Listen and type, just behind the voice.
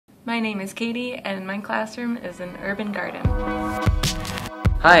My name is Katie, and my classroom is an urban garden.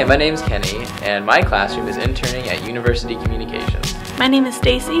 Hi, my name's Kenny, and my classroom is interning at University Communications. My name is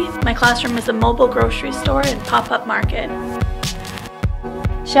Stacy. My classroom is a mobile grocery store and pop-up market.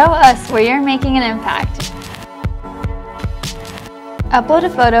 Show us where you're making an impact. Upload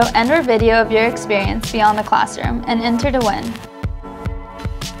a photo and/or video of your experience beyond the classroom and enter to win.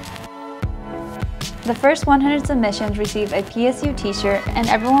 The first 100 submissions receive a PSU t-shirt, and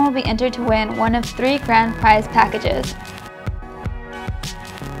everyone will be entered to win one of 3 grand prize packages.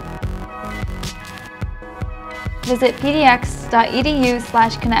 Visit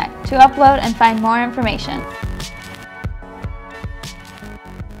pdx.edu/connect to upload and find more information.